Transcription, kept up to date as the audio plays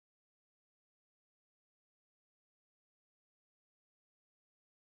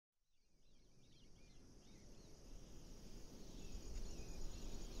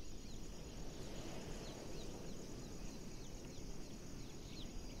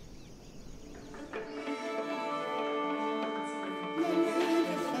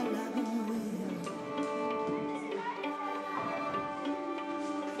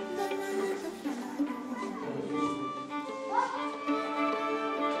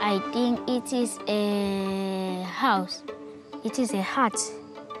I think it is a house. It is a hut.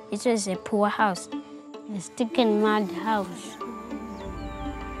 It is a poor house. A stick and mud house.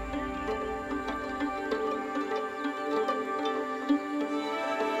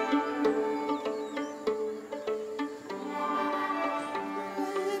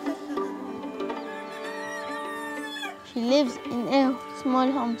 She lives in a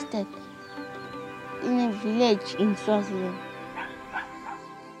small homestead in a village in Swaziland.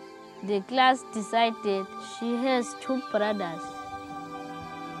 The class decided she has 2 brothers.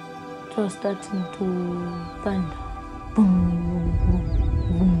 It was starting to thunder. Boom, boom, boom,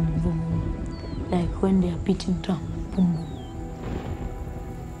 boom, boom. Like when they are beating drum. Boom, boom.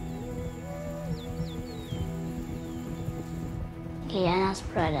 Liyana's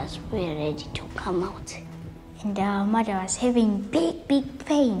brothers were ready to come out. And our mother was having big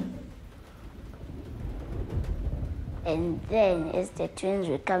pain. And then as the twins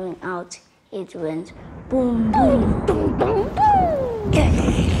were coming out, it went boom, boom, boom, boom, boom.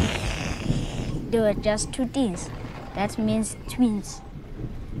 There were just 2 things. That means twins.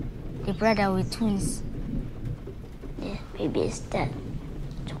 The brother were twins. The baby started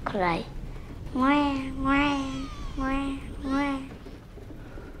to cry. Mwah, mwah, mwah, mwah.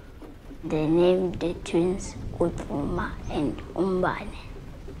 They named the twins Uphuma and Umbane,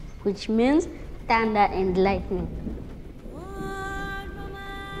 which means thunder and lightning.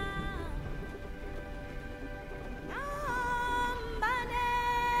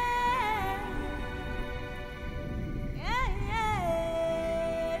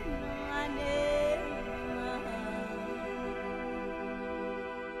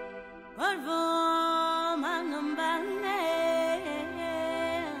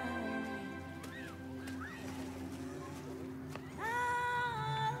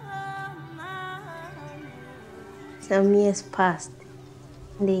 Some years passed.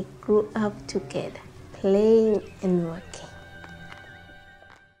 They grew up together, playing and working.